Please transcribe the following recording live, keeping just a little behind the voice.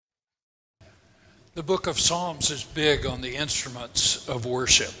The book of Psalms is big on the instruments of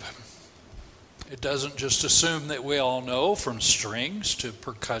worship. It doesn't just assume that we all know, from strings to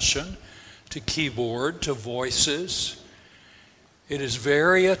percussion to keyboard to voices. It is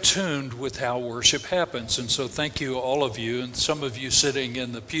very attuned with how worship happens. And so thank you, all of you, and some of you sitting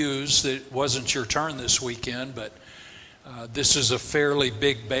in the pews. That wasn't your turn this weekend, but this is a fairly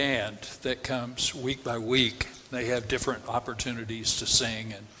big band that comes week by week. They have different opportunities to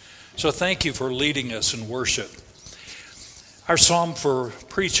sing. And so thank you for leading us in worship. Our psalm for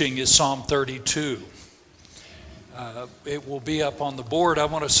preaching is Psalm 32. It will be up on the board. I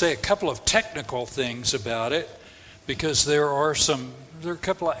want to say a couple of technical things about it because there are a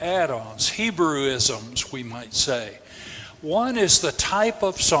couple of add-ons, Hebrewisms, we might say. One is the type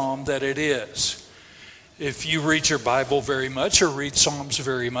of psalm that it is. If you read your Bible very much or read Psalms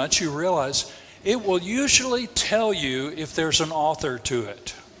very much, you realize it will usually tell you if there's an author to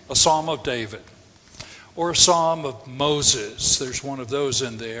it. A Psalm of David, or a Psalm of Moses. There's one of those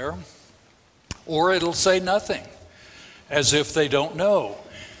in there. Or it'll say nothing, as if they don't know.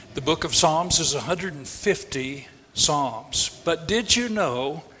 The book of Psalms is 150 Psalms. But did you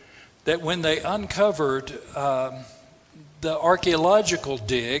know that when they uncovered the archaeological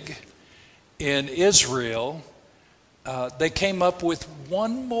dig in Israel, they came up with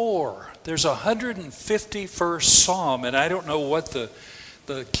one more. There's 151st Psalm, and I don't know what the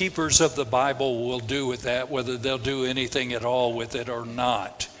keepers of the Bible will do with that, whether they'll do anything at all with it or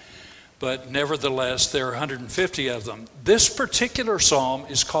not. But nevertheless, there are 150 of them. This particular psalm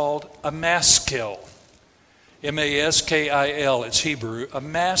is called a maskil. M-A-S-K-I-L, it's Hebrew, a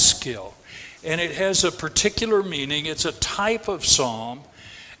maskil. And it has a particular meaning. It's a type of psalm,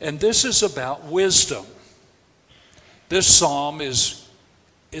 and this is about wisdom. This psalm is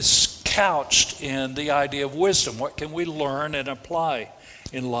couched in the idea of wisdom. What can we learn and apply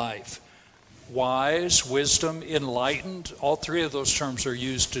in life? Wise, wisdom, enlightened, all three of those terms are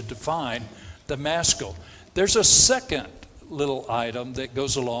used to define the maskil. There's a second little item that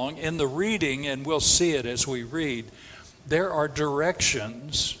goes along in the reading, and we'll see it as we read. There are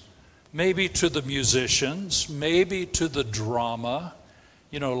directions, maybe to the musicians, maybe to the drama.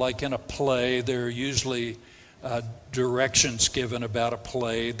 You know, like in a play, there are usually directions given about a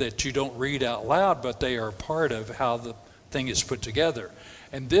play that you don't read out loud, but they are part of how the thing is put together.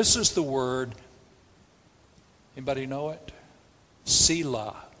 And this is the word, anybody know it?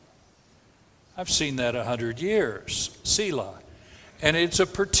 Selah. I've seen that 100 years, Selah. And it's a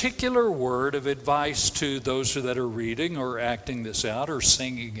particular word of advice to those that are reading or acting this out or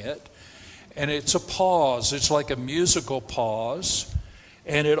singing it. And it's a pause. It's like a musical pause.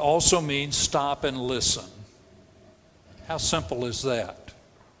 And it also means stop and listen. How simple is that?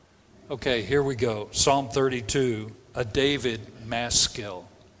 Okay, here we go. Psalm 32, a David maskil.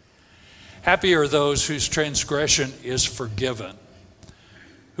 Happy are those whose transgression is forgiven,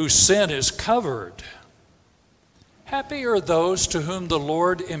 whose sin is covered. Happy are those to whom the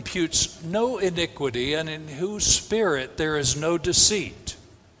Lord imputes no iniquity and in whose spirit there is no deceit.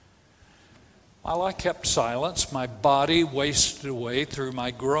 While I kept silence, my body wasted away through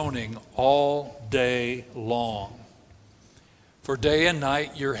my groaning all day long. For day and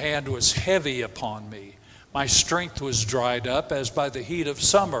night your hand was heavy upon me. My strength was dried up as by the heat of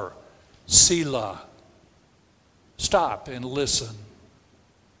summer. Selah. Stop and listen.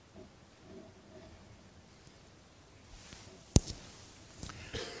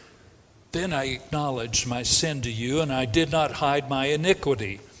 Then I acknowledged my sin to you, and I did not hide my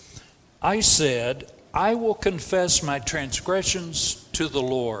iniquity. I said, I will confess my transgressions to the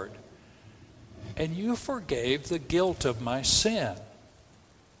Lord, and you forgave the guilt of my sin.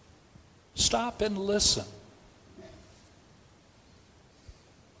 Stop and listen.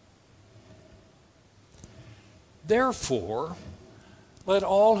 Therefore, let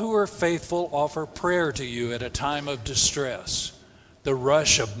all who are faithful offer prayer to you at a time of distress. The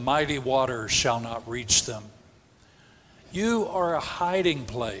rush of mighty waters shall not reach them. You are a hiding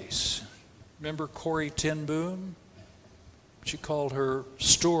place. Remember Corrie ten Boom? She called her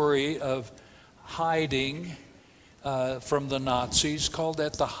story of hiding from the Nazis, called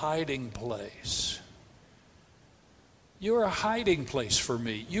that the hiding place. You're a hiding place for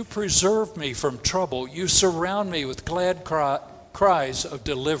me. You preserve me from trouble. You surround me with glad cries of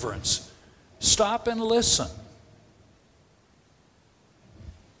deliverance. Stop and listen.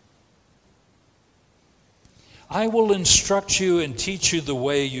 I will instruct you and teach you the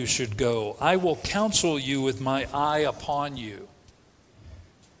way you should go. I will counsel you with my eye upon you.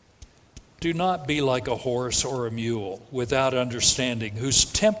 Do not be like a horse or a mule without understanding, whose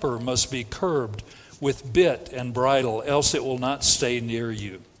temper must be curbed with bit and bridle, else it will not stay near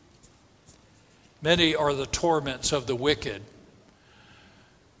you. Many are the torments of the wicked,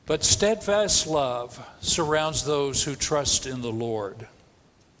 but steadfast love surrounds those who trust in the Lord.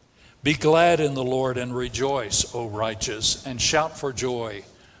 Be glad in the Lord and rejoice, O righteous, and shout for joy,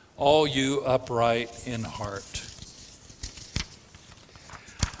 all you upright in heart.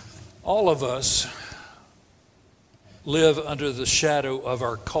 All of us live under the shadow of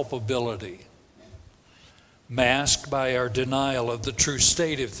our culpability, masked by our denial of the true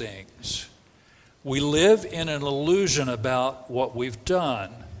state of things. We live in an illusion about what we've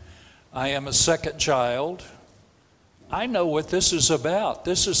done. I am a second child. I know what this is about.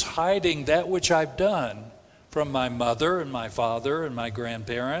 This is hiding that which I've done from my mother and my father and my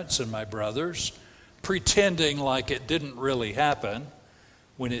grandparents and my brothers, pretending like it didn't really happen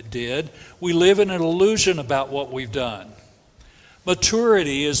when it did. We live in an illusion about what we've done.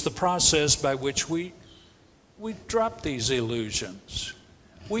 Maturity is the process by which we drop these illusions.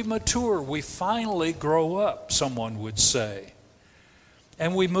 We mature. We finally grow up, someone would say.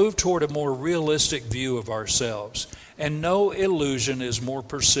 And we move toward a more realistic view of ourselves. And no illusion is more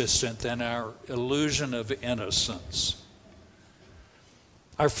persistent than our illusion of innocence.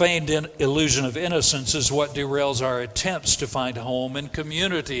 Our feigned illusion of innocence is what derails our attempts to find home and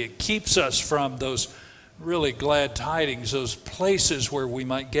community. It keeps us from those really glad tidings, those places where we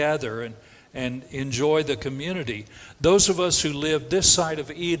might gather and enjoy the community. Those of us who live this side of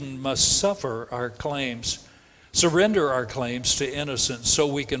Eden must surrender our claims to innocence so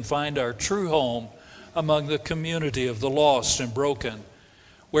we can find our true home among the community of the lost and broken,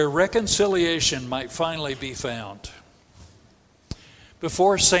 where reconciliation might finally be found.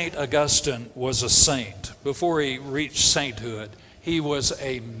 Before St. Augustine was a saint, before he reached sainthood, he was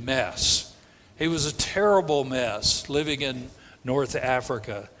a mess. He was a terrible mess living in North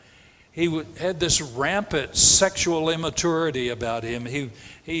Africa. He had this rampant sexual immaturity about him.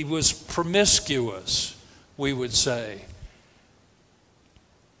 He was promiscuous, we would say.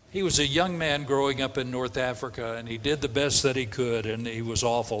 He was a young man growing up in North Africa, and he did the best that he could, and he was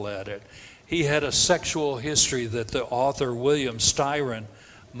awful at it. He had a sexual history that the author William Styron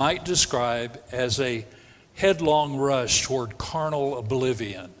might describe as a headlong rush toward carnal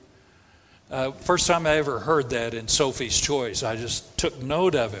oblivion. First time I ever heard that in Sophie's Choice, I just took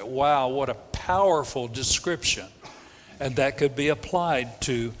note of it. Wow, what a powerful description. And that could be applied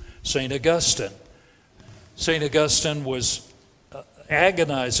to St. Augustine. St. Augustine was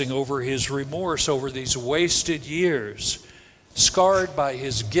agonizing over his remorse over these wasted years. Scarred by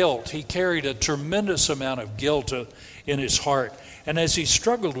his guilt, he carried a tremendous amount of guilt in his heart. And as he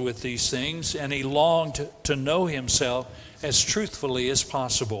struggled with these things, and he longed to know himself as truthfully as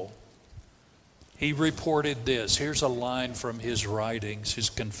possible, he reported this. Here's a line from his writings, his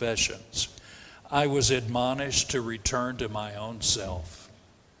confessions. I was admonished to return to my own self.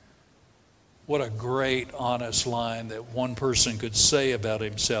 What a great, honest line that one person could say about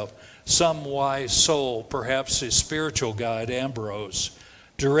himself. Some wise soul, perhaps his spiritual guide, Ambrose,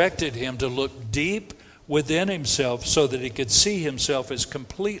 directed him to look deep within himself so that he could see himself as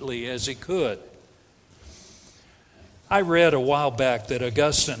completely as he could. I read a while back that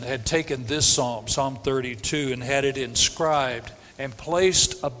Augustine had taken this psalm, Psalm 32, and had it inscribed and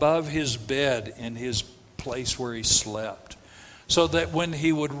placed above his bed in his place where he slept, so that when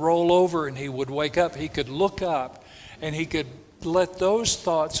he would roll over and he would wake up, he could look up and he could let those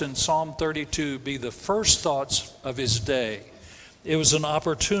thoughts in Psalm 32 be the first thoughts of his day. It was an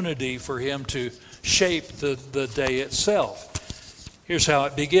opportunity for him to shape the day itself. Here's how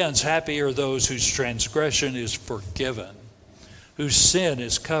it begins. Happy are those whose transgression is forgiven, whose sin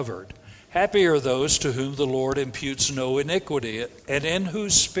is covered. Happy are those to whom the Lord imputes no iniquity, and in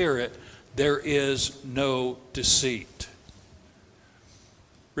whose spirit there is no deceit.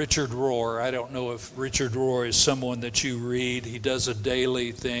 Richard Rohr, I don't know if Richard Rohr is someone that you read. He does a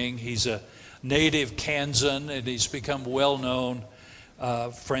daily thing. He's a native Kansan, and he's become well-known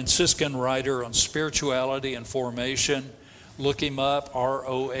Franciscan writer on spirituality and formation. Look him up,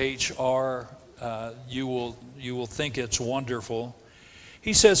 R-O-H-R. You will think it's wonderful.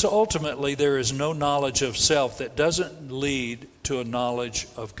 He says, ultimately, there is no knowledge of self that doesn't lead to a knowledge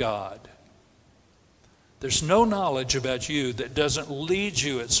of God. There's no knowledge about you that doesn't lead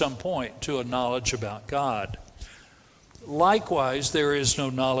you at some point to a knowledge about God. Likewise, there is no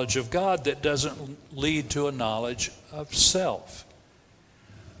knowledge of God that doesn't lead to a knowledge of self.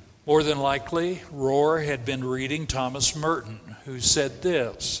 More than likely, Rohr had been reading Thomas Merton, who said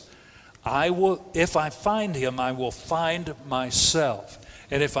this, if I find him, I will find myself.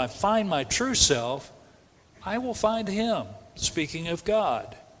 And if I find my true self, I will find him, speaking of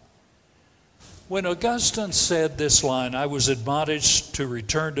God. When Augustine said this line, I was admonished to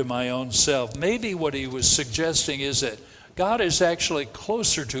return to my own self, maybe what he was suggesting is that God is actually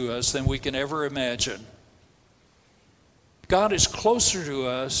closer to us than we can ever imagine. God is closer to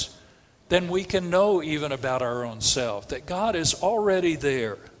us than we can know even about our own self, that God is already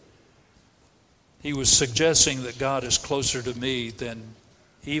there. He was suggesting that God is closer to me than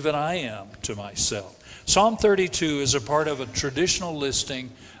even I am to myself. Psalm 32 is a part of a traditional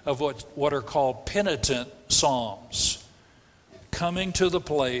listing of what are called penitent psalms. Coming to the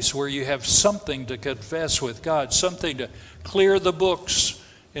place where you have something to confess with God, something to clear the books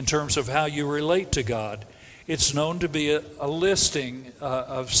in terms of how you relate to God. It's known to be a listing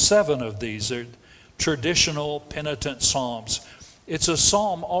of 7 of these. They're traditional penitent psalms. It's a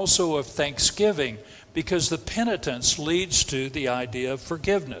psalm also of thanksgiving because the penitence leads to the idea of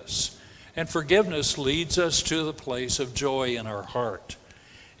forgiveness. And forgiveness leads us to the place of joy in our heart.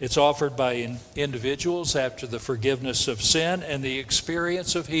 It's offered by individuals after the forgiveness of sin and the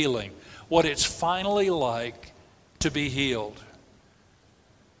experience of healing, what it's finally like to be healed.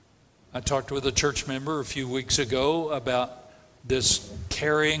 I talked with a church member a few weeks ago about this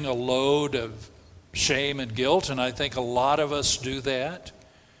carrying a load of shame and guilt, and I think a lot of us do that.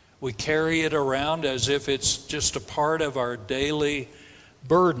 We carry it around as if it's just a part of our daily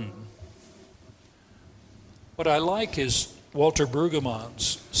burden. What I like is Walter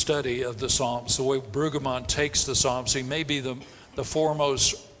Brueggemann's study of the Psalms, the way Brueggemann takes the Psalms. He may be the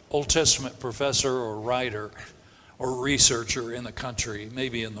foremost Old Testament professor or writer or researcher in the country,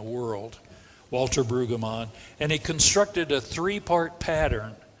 maybe in the world, Walter Brueggemann. And he constructed a 3-part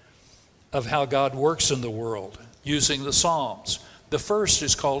pattern of how God works in the world using the Psalms. The first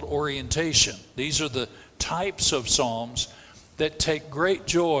is called orientation. These are the types of Psalms that take great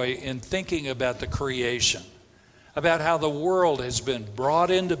joy in thinking about the creation, about how the world has been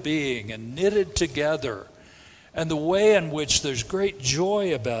brought into being and knitted together, and the way in which there's great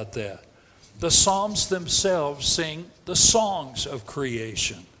joy about that. The Psalms themselves sing the songs of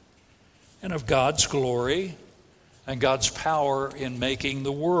creation and of God's glory and God's power in making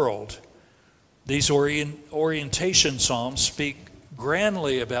the world. These orientation Psalms speak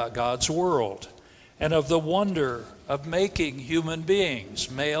grandly about God's world and of the wonder of making human beings,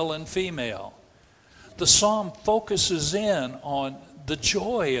 male and female. The Psalm focuses in on the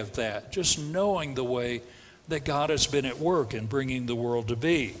joy of that, just knowing the way that God has been at work in bringing the world to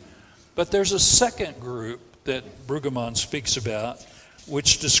be. But there's a second group that Brueggemann speaks about,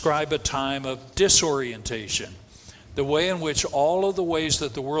 which describe a time of disorientation, the way in which all of the ways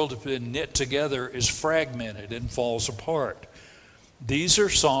that the world has been knit together is fragmented and falls apart. These are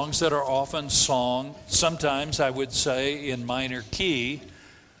songs that are often sung, sometimes I would say in minor key,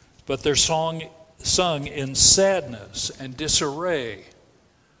 but they're sung in sadness and disarray,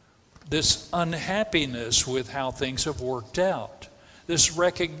 this unhappiness with how things have worked out, this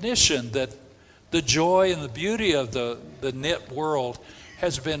recognition that the joy and the beauty of the knit world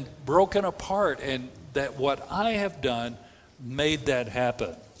has been broken apart, and that what I have done made that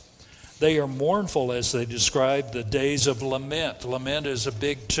happen. They are mournful as they describe the days of lament. Lament is a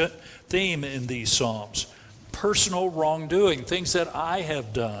big theme in these Psalms. Personal wrongdoing, things that I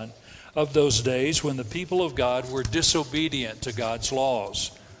have done of those days when the people of God were disobedient to God's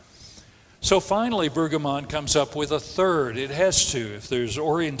laws. So finally, Brueggemann comes up with a third. It has to. If there's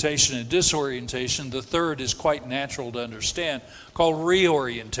orientation and disorientation, the third is quite natural to understand, called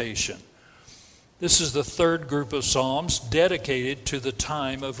reorientation. This is the third group of Psalms dedicated to the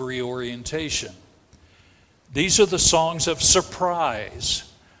time of reorientation. These are the songs of surprise.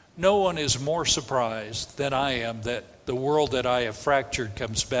 No one is more surprised than I am that the world that I have fractured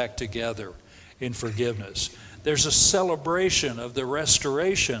comes back together in forgiveness. There's a celebration of the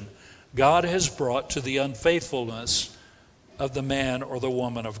restoration God has brought to the unfaithfulness of the man or the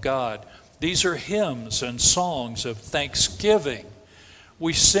woman of God. These are hymns and songs of thanksgiving.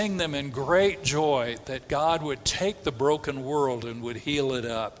 We sing them in great joy that God would take the broken world and would heal it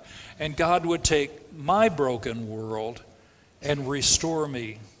up. And God would take my broken world and restore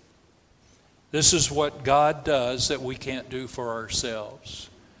me. This is what God does that we can't do for ourselves.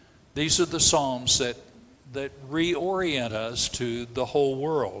 These are the Psalms that reorient us to the whole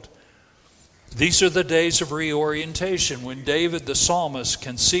world. These are the days of reorientation when David the psalmist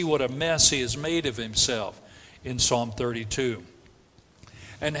can see what a mess he has made of himself in Psalm 32.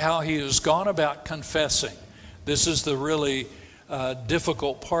 And how he has gone about confessing. This is the really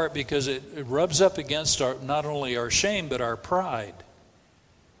difficult part because it rubs up against not only our shame but our pride.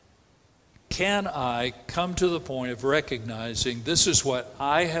 Can I come to the point of recognizing this is what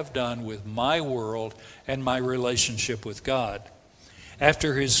I have done with my world and my relationship with God?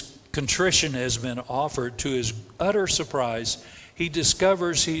 After his contrition has been offered, to his utter surprise, he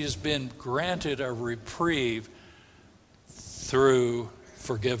discovers he has been granted a reprieve through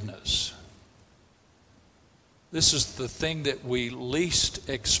forgiveness. This is the thing that we least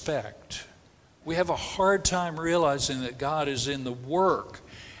expect. We have a hard time realizing that God is in the work,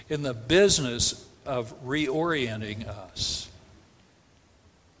 in the business of reorienting us.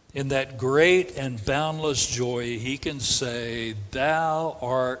 In that great and boundless joy, he can say, "Thou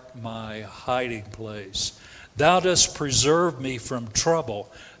art my hiding place. Thou dost preserve me from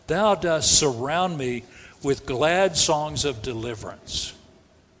trouble. Thou dost surround me with glad songs of deliverance."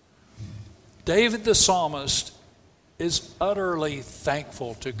 David the psalmist is utterly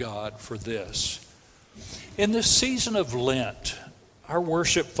thankful to God for this. In this season of Lent, our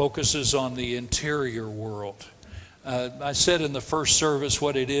worship focuses on the interior world. I said in the first service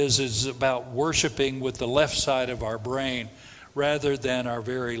what it is about worshiping with the left side of our brain rather than our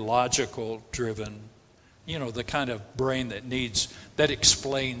very logical driven, the kind of brain that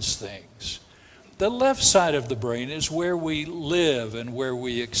explains things. The left side of the brain is where we live and where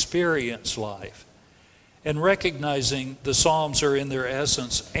we experience life. And recognizing the Psalms are in their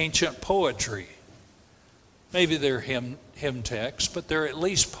essence ancient poetry. Maybe they're hymn texts, but they're at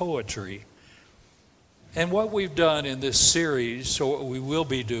least poetry. And what we've done in this series, or what we will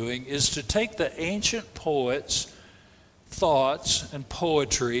be doing, is to take the ancient poets' thoughts and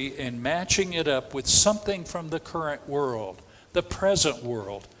poetry and matching it up with something from the current world, the present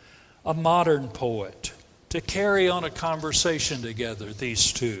world, a modern poet, to carry on a conversation together,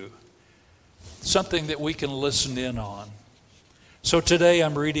 these two. Something that we can listen in on. So today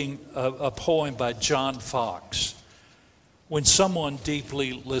I'm reading a poem by John Fox, "When Someone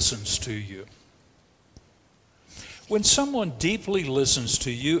Deeply Listens to You." When someone deeply listens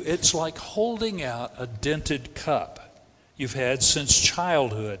to you, it's like holding out a dented cup you've had since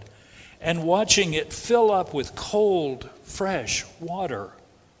childhood and watching it fill up with cold, fresh water.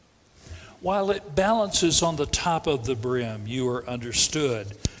 While it balances on the top of the brim, you are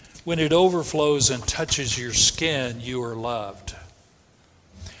understood. When it overflows and touches your skin, you are loved.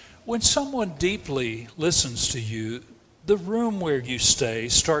 When someone deeply listens to you, the room where you stay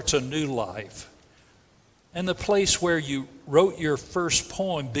starts a new life. And the place where you wrote your first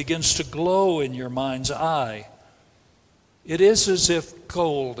poem begins to glow in your mind's eye. It is as if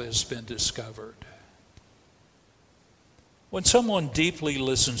gold has been discovered. When someone deeply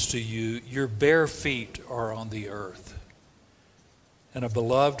listens to you, your bare feet are on the earth. And a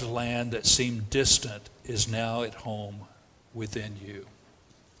beloved land that seemed distant is now at home within you.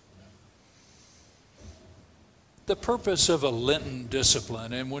 The purpose of a Lenten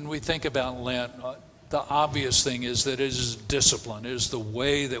discipline, and when we think about Lent, the obvious thing is that it is discipline. It is the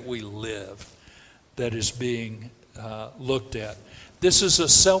way that we live that is being looked at. This is a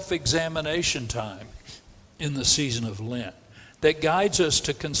self-examination time in the season of Lent that guides us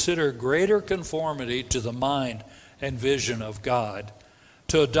to consider greater conformity to the mind and vision of God,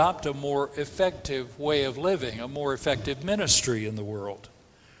 to adopt a more effective way of living, a more effective ministry in the world.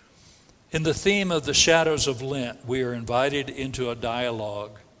 In the theme of the shadows of Lent, we are invited into a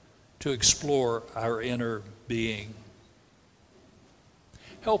dialogue to explore our inner being.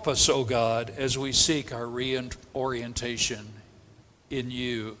 Help us, O God, as we seek our reorientation in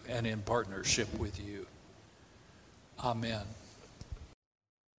you and in partnership with you. Amen.